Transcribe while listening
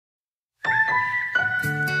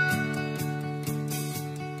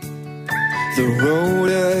The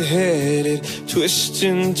road ahead, it twists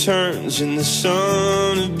and turns, and the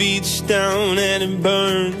sun beats down and it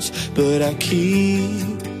burns. But I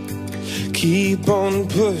keep on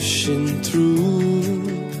pushing through.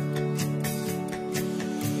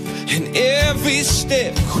 And every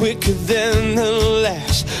step quicker than the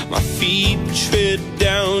last, my feet tread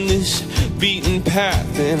down this beaten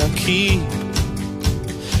path, and I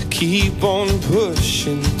keep on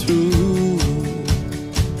pushing through.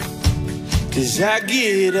 'Cause I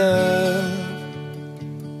get up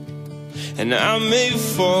and I may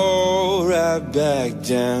fall right back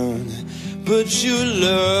down, but your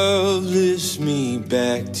love lifts me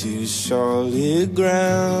back to solid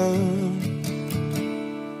ground.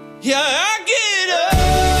 Yeah, I